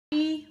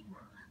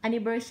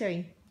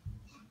anniversary.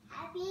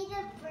 Happy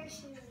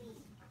anniversary.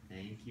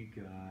 Thank you,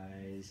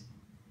 guys.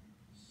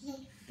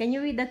 Can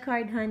you read the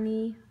card,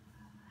 honey?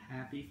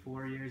 Happy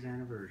 4 years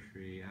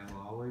anniversary. I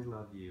will always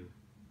love you.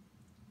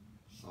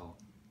 Oh,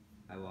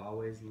 I will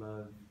always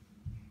love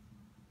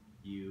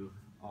you,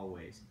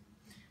 always.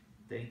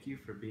 Thank you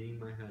for being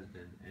my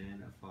husband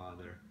and a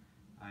father.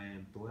 I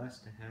am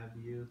blessed to have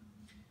you,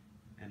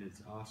 and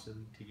it's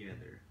awesome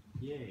together.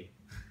 Yay!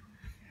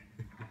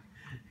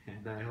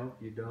 And I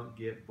hope you don't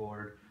get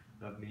bored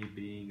of me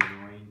being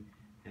annoying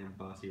and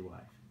bossy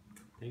wife.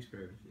 Thanks for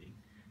everything.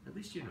 At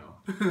least you know.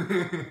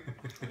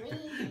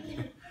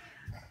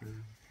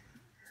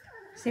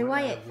 Say,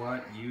 What Wyatt. I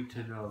want you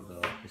to know,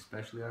 though,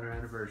 especially on our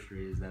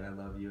anniversary, is that I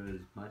love you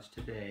as much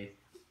today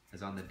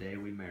as on the day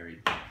we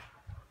married.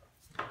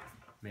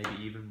 Maybe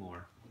even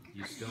more.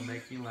 You still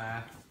make me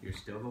laugh. You're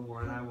still the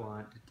one I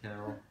want to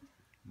tell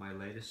my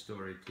latest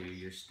story to.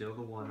 You're still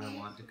the one I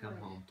want to come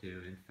home to.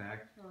 In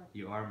fact,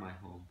 you are my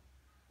home.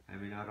 I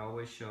may not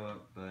always show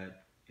up,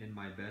 but in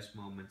my best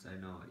moments, I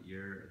know it.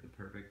 You're the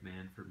perfect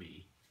man for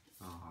me.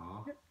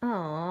 Aww.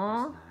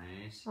 Aww.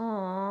 That's nice.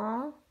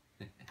 Aww.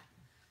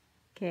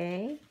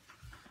 Okay.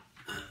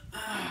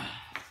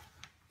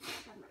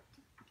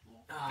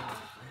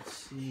 Let's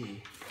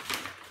see.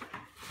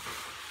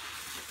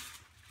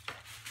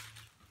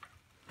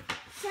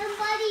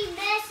 Somebody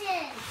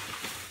messing.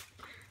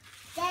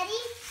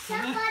 Daddy,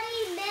 somebody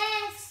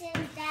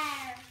messing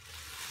there.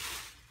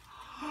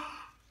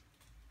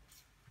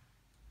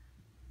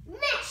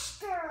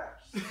 Masters.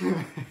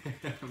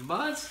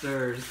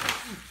 Monsters!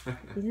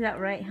 Is that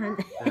right, hon?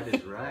 That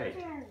is right.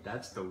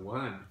 That's the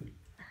one.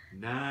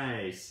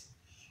 Nice.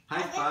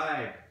 High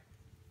five.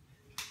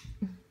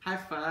 High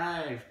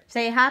five.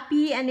 Say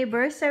happy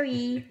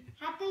anniversary.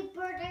 Happy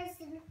birthday.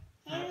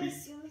 Happy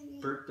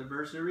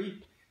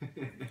birthday.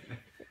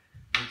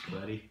 Thanks,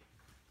 buddy.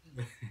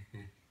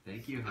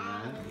 Thank you,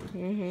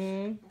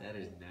 hon. That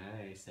is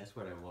nice. That's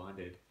what I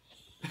wanted.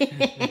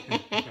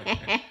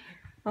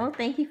 Oh,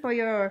 thank you for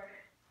your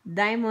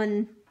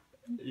diamond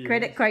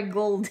credit card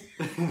gold.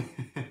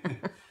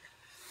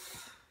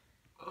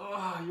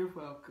 Oh, you're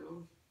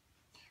welcome.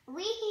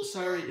 We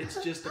Sorry,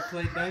 it's just a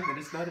plain diamond.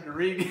 It's not in a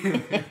ring.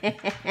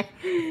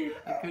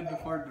 I couldn't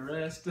afford the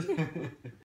rest.